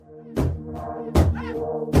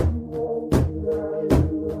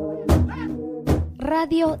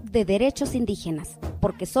radio de derechos indígenas,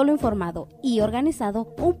 porque solo informado y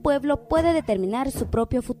organizado, un pueblo puede determinar su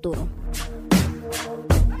propio futuro.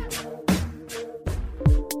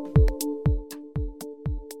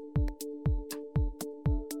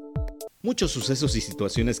 Muchos sucesos y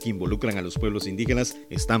situaciones que involucran a los pueblos indígenas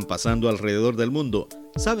están pasando alrededor del mundo.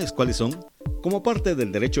 ¿Sabes cuáles son? Como parte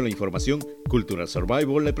del derecho a la información, Cultural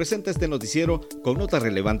Survival le presenta este noticiero con notas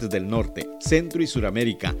relevantes del norte, centro y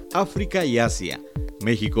Suramérica, África y Asia.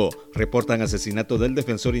 México, reportan asesinato del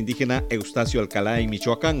defensor indígena Eustacio Alcalá en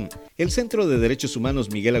Michoacán. El Centro de Derechos Humanos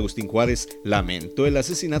Miguel Agustín Juárez lamentó el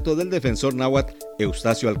asesinato del defensor náhuatl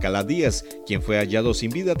Eustacio Alcalá Díaz, quien fue hallado sin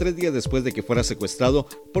vida 3 días después de que fuera secuestrado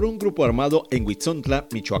por un grupo armado en Huitzontla,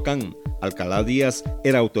 Michoacán. Alcalá Díaz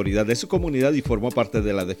era autoridad de su comunidad y formó parte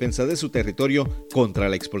de la defensa de su territorio contra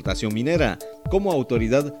la explotación minera. Como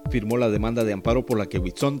autoridad, firmó la demanda de amparo por la que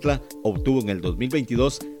Huitzontla obtuvo en el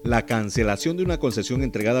 2022 la cancelación de una concesión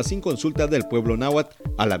entregada sin consulta del pueblo náhuatl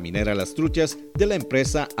a la minera Las Truchas de la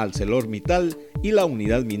empresa ArcelorMittal y la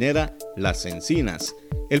unidad minera Las Encinas.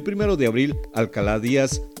 El 1 de abril, Alcalá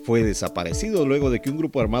Díaz fue desaparecido luego de que un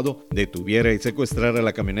grupo armado detuviera y secuestrara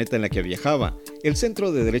la camioneta en la que viajaba. El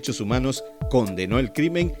Centro de Derechos Humanos condenó el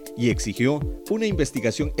crimen y exigió una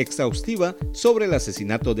investigación exhaustiva sobre el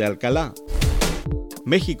asesinato de Alcalá.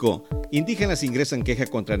 México. Indígenas ingresan queja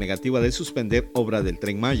contra negativa de suspender obra del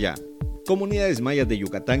Tren Maya. Comunidades mayas de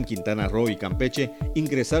Yucatán, Quintana Roo y Campeche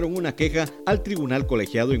ingresaron una queja al Tribunal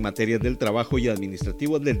Colegiado en materia del trabajo y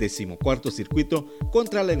administrativo del 14º Circuito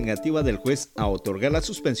contra la negativa del juez a otorgar la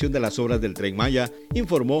suspensión de las obras del Tren Maya,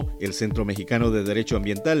 informó el Centro Mexicano de Derecho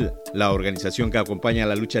Ambiental. La organización que acompaña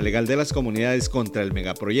la lucha legal de las comunidades contra el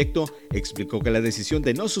megaproyecto explicó que la decisión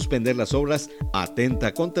de no suspender las obras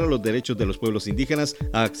atenta contra los derechos de los pueblos indígenas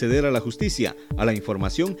a acceder a la justicia, a la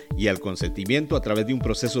información y al consentimiento a través de un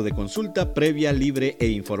proceso de consulta previa, libre e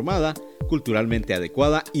informada, culturalmente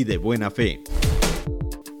adecuada y de buena fe.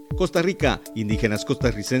 Costa Rica. Indígenas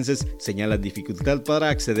costarricenses señalan dificultad para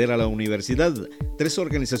acceder a la universidad. 3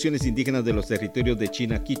 organizaciones indígenas de los territorios de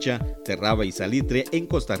China, Quicha, Terraba y Salitre en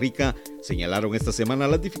Costa Rica señalaron esta semana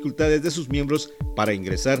las dificultades de sus miembros para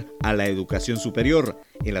ingresar a la educación superior.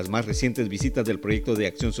 En las más recientes visitas del proyecto de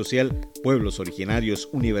acción social Pueblos Originarios,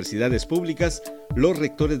 Universidades Públicas, los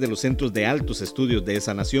rectores de los centros de altos estudios de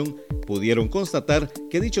esa nación pudieron constatar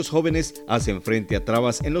que dichos jóvenes hacen frente a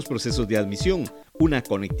trabas en los procesos de admisión, una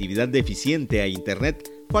conectividad deficiente a Internet,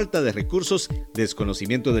 falta de recursos,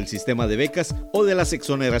 desconocimiento del sistema de becas o de las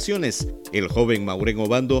exoneraciones. El joven Maureen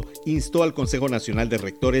Obando instó al Consejo Nacional de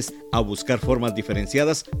Rectores a buscar formas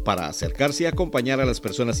diferenciadas para acercarse y acompañar a las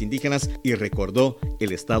personas indígenas y recordó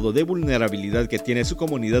el estado de vulnerabilidad que tiene su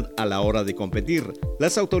comunidad a la hora de competir.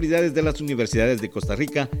 Las autoridades de las universidades de Costa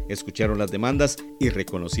Rica escucharon las demandas y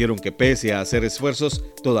reconocieron que pese a hacer esfuerzos,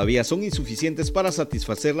 todavía son insuficientes para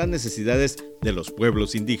satisfacer las necesidades de los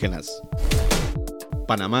pueblos indígenas.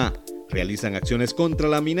 Panamá. Realizan acciones contra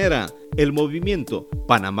la minera. El movimiento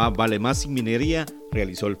Panamá vale más sin minería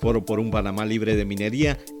realizó el foro por un Panamá libre de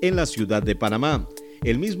minería en la ciudad de Panamá.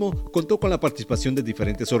 El mismo contó con la participación de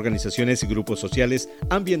diferentes organizaciones y grupos sociales,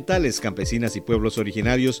 ambientales, campesinas y pueblos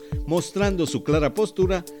originarios, mostrando su clara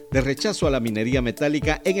postura de rechazo a la minería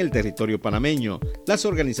metálica en el territorio panameño. Las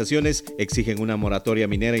organizaciones exigen una moratoria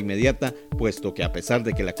minera inmediata, puesto que a pesar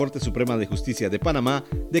de que la Corte Suprema de Justicia de Panamá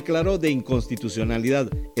declaró de inconstitucionalidad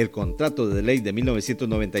el contrato de ley de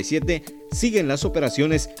 1997, siguen las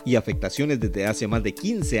operaciones y afectaciones desde hace más de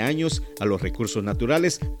 15 años a los recursos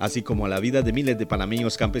naturales, así como a la vida de miles de panameños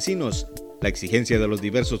campesinos. La exigencia de los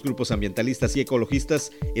diversos grupos ambientalistas y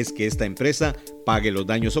ecologistas es que esta empresa pague los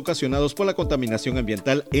daños ocasionados por la contaminación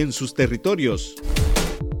ambiental en sus territorios.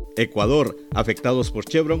 Ecuador. Afectados por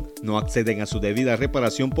Chevron no acceden a su debida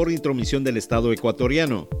reparación por intromisión del Estado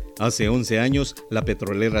ecuatoriano. Hace 11 años, la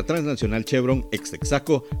petrolera transnacional Chevron, ex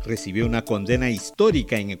Texaco, recibió una condena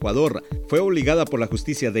histórica en Ecuador. Fue obligada por la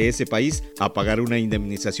justicia de ese país a pagar una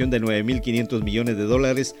indemnización de $9.500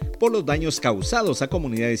 millones por los daños causados a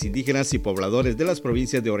comunidades indígenas y pobladores de las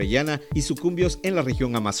provincias de Orellana y Sucumbios en la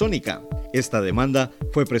región amazónica. Esta demanda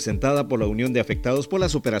fue presentada por la Unión de Afectados por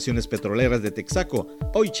las Operaciones Petroleras de Texaco,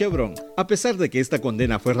 hoy Chevron, a pesar de que esta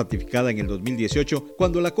condena fue ratificada en el 2018,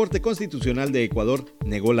 cuando la Corte Constitucional de Ecuador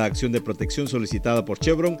negó la acción de protección solicitada por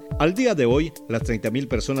Chevron. Al día de hoy, las 30.000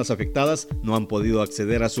 personas afectadas no han podido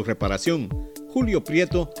acceder a su reparación. Julio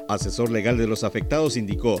Prieto, asesor legal de los afectados,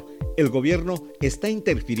 indicó: el gobierno está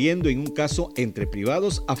interfiriendo en un caso entre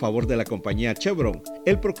privados a favor de la compañía Chevron.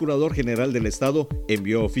 El procurador general del estado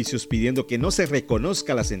envió oficios pidiendo que no se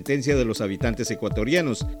reconozca la sentencia de los habitantes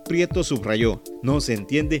ecuatorianos. Prieto subrayó: no se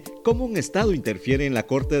entiende cómo un estado interfiere en la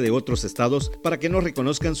corte de otros estados para que no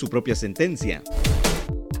reconozcan su propia sentencia.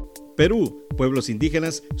 Perú, pueblos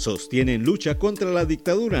indígenas sostienen lucha contra la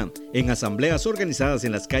dictadura. En asambleas organizadas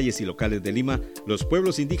en las calles y locales de Lima, los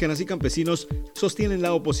pueblos indígenas y campesinos sostienen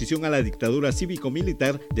la oposición a la dictadura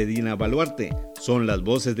cívico-militar de Dina Boluarte. Son las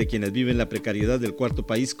voces de quienes viven la precariedad del cuarto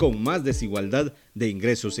país con más desigualdad de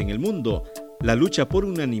ingresos en el mundo. La lucha por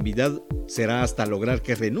unanimidad será hasta lograr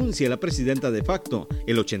que renuncie la presidenta de facto.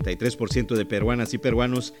 El 83% de peruanas y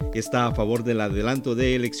peruanos está a favor del adelanto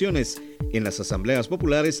de elecciones. En las asambleas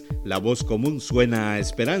populares, la voz común suena a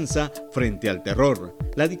esperanza frente al terror.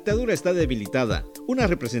 La dictadura está debilitada. Una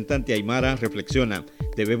representante aymara reflexiona: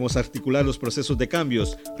 debemos articular los procesos de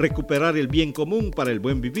cambios, recuperar el bien común para el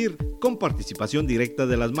buen vivir con participación directa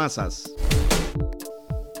de las masas.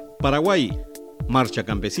 Paraguay. Marcha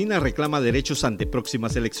campesina reclama derechos ante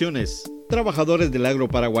próximas elecciones. Trabajadores del agro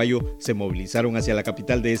paraguayo se movilizaron hacia la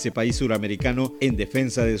capital de ese país suramericano en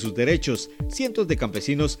defensa de sus derechos. Cientos de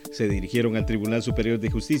campesinos se dirigieron al Tribunal Superior de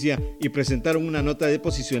Justicia y presentaron una nota de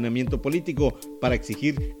posicionamiento político para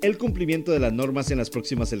exigir el cumplimiento de las normas en las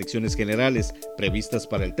próximas elecciones generales, previstas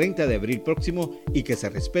para el 30 de abril próximo, y que se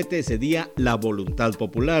respete ese día la voluntad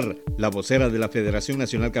popular. La vocera de la Federación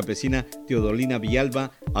Nacional Campesina, Teodolina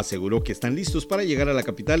Villalba, aseguró que están listos para llegar a la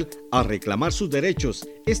capital a reclamar sus derechos,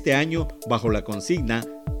 este año bajo la consigna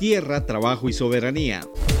Tierra, Trabajo y Soberanía.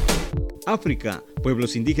 África.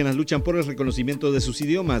 Pueblos indígenas luchan por el reconocimiento de sus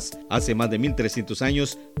idiomas. Hace más de 1300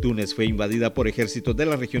 años, Túnez fue invadida por ejércitos de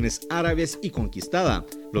las regiones árabes y conquistada.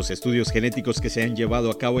 Los estudios genéticos que se han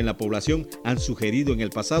llevado a cabo en la población han sugerido en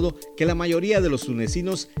el pasado que la mayoría de los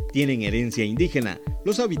tunecinos tienen herencia indígena.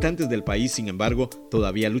 Los habitantes del país, sin embargo,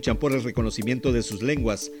 todavía luchan por el reconocimiento de sus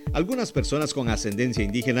lenguas. Algunas personas con ascendencia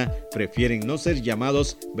indígena prefieren no ser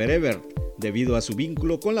llamados bereber, debido a su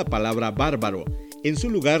vínculo con la palabra bárbaro. En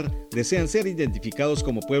su lugar, desean ser identificados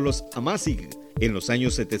como pueblos amazigh. En los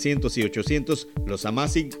años 700 y 800, los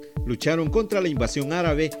amazigh lucharon contra la invasión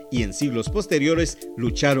árabe y en siglos posteriores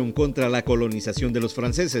lucharon contra la colonización de los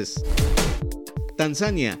franceses.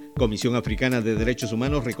 Tanzania. Comisión Africana de Derechos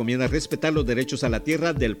Humanos recomienda respetar los derechos a la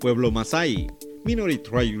tierra del pueblo Masái. Minority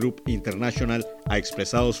Tribe Group International ha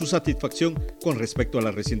expresado su satisfacción con respecto a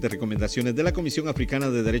las recientes recomendaciones de la Comisión Africana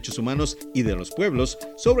de Derechos Humanos y de los Pueblos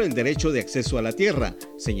sobre el derecho de acceso a la tierra,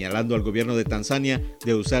 señalando al gobierno de Tanzania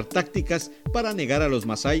de usar tácticas para negar a los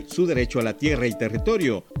Masái su derecho a la tierra y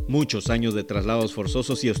territorio. Muchos años de traslados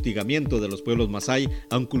forzosos y hostigamiento de los pueblos Masái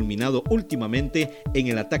han culminado últimamente en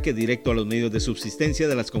el ataque directo a los medios de subsistencia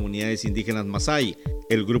de las comunidades indígenas Masái.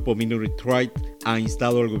 El grupo Minority Tribe ha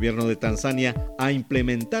instado al gobierno de Tanzania a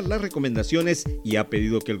implementar las recomendaciones y ha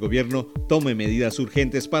pedido que el gobierno tome medidas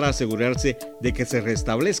urgentes para asegurarse de que se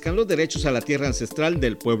restablezcan los derechos a la tierra ancestral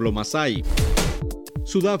del pueblo Masái.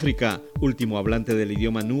 Sudáfrica, último hablante del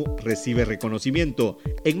idioma Nu, recibe reconocimiento.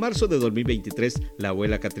 En marzo de 2023, la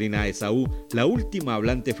abuela Katrina Esaú, la última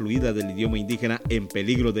hablante fluida del idioma indígena en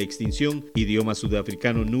peligro de extinción, idioma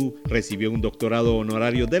sudafricano Nu, recibió un doctorado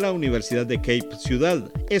honorario de la Universidad de Cape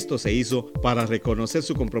Ciudad. Esto se hizo para reconocer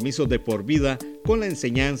su compromiso de por vida con la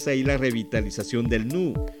enseñanza y la revitalización del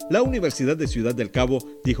Nu. La Universidad de Ciudad del Cabo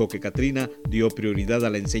dijo que Katrina dio prioridad a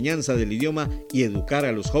la enseñanza del idioma y educar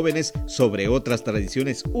a los jóvenes sobre otras tradiciones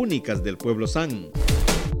únicas del pueblo San.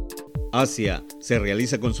 Asia. Se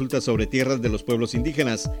realiza consulta sobre tierras de los pueblos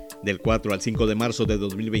indígenas. Del 4 al 5 de marzo de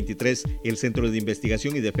 2023, el Centro de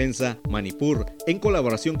Investigación y Defensa Manipur, en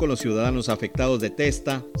colaboración con los ciudadanos afectados de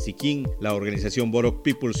Testa, Sikkim, la organización Borok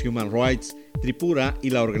People's Human Rights, Tripura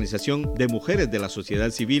y la Organización de Mujeres de la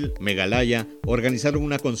Sociedad Civil, Meghalaya, organizaron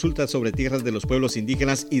una consulta sobre tierras de los pueblos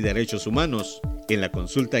indígenas y derechos humanos. En la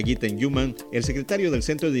consulta Giten Yuman, el secretario del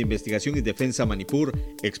Centro de Investigación y Defensa Manipur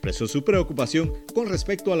expresó su preocupación con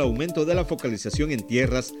respecto al aumento de la focalización en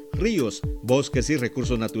tierras, ríos, bosques y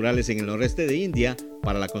recursos naturales en el noreste de India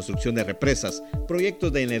para la construcción de represas,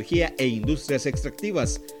 proyectos de energía e industrias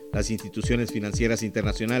extractivas. Las instituciones financieras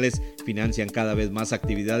internacionales financian cada vez más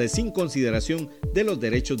actividades sin consideración de los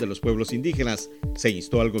derechos de los pueblos indígenas. Se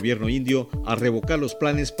instó al gobierno indio a revocar los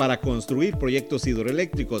planes para construir proyectos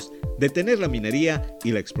hidroeléctricos, detener la minería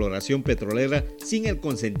y la exploración petrolera sin el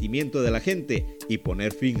consentimiento de la gente y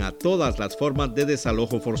poner fin a todas las formas de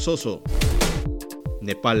desalojo forzoso.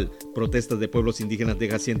 Nepal, protestas de pueblos indígenas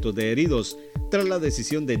deja cientos de heridos tras la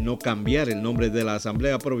decisión de no cambiar el nombre de la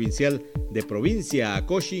Asamblea Provincial de Provincia a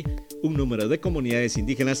Koshi un número de comunidades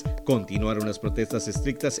indígenas continuaron las protestas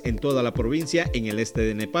estrictas en toda la provincia en el este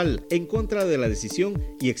de Nepal, en contra de la decisión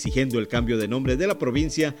y exigiendo el cambio de nombre de la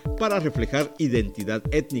provincia para reflejar identidad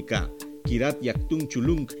étnica. Kirat Yaktun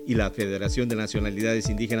Chulung y la Federación de Nacionalidades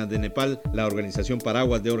Indígenas de Nepal, la Organización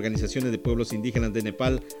Paraguas de Organizaciones de Pueblos Indígenas de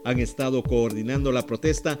Nepal, han estado coordinando la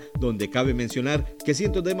protesta, donde cabe mencionar que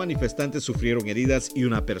cientos de manifestantes sufrieron heridas y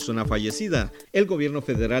una persona fallecida. El gobierno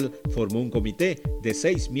federal formó un comité de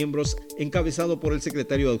 6 miembros encabezado por el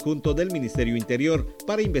secretario adjunto del Ministerio Interior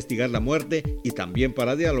para investigar la muerte y también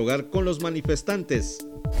para dialogar con los manifestantes.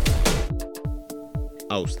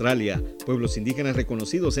 Australia, pueblos indígenas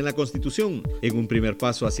reconocidos en la Constitución. En un primer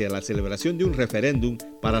paso hacia la celebración de un referéndum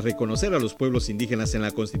para reconocer a los pueblos indígenas en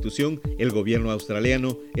la Constitución, el gobierno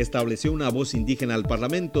australiano estableció una voz indígena al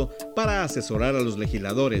Parlamento para asesorar a los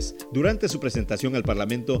legisladores. Durante su presentación al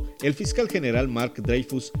Parlamento, el fiscal general Mark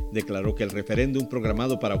Dreyfus declaró que el referéndum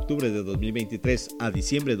programado para octubre de 2023 a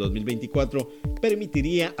diciembre de 2024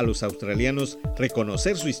 permitiría a los australianos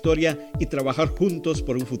reconocer su historia y trabajar juntos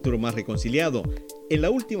por un futuro más reconciliado. En la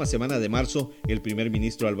última semana de marzo, el primer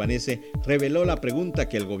ministro albanese reveló la pregunta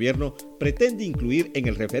que el gobierno pretende incluir en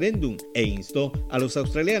el referéndum e instó a los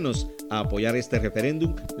australianos a apoyar este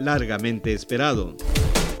referéndum largamente esperado.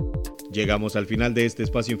 Llegamos al final de este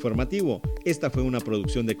espacio informativo. Esta fue una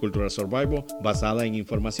producción de Cultural Survival basada en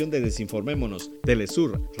información de Desinformémonos,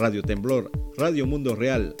 Telesur, Radio Temblor, Radio Mundo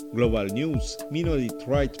Real, Global News,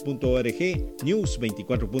 MinorityRights.org,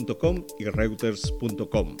 News24.com y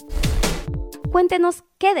Reuters.com. Cuéntenos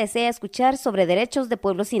qué desea escuchar sobre derechos de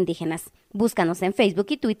pueblos indígenas. Búscanos en Facebook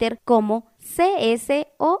y Twitter como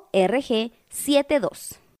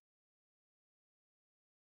CSORG72.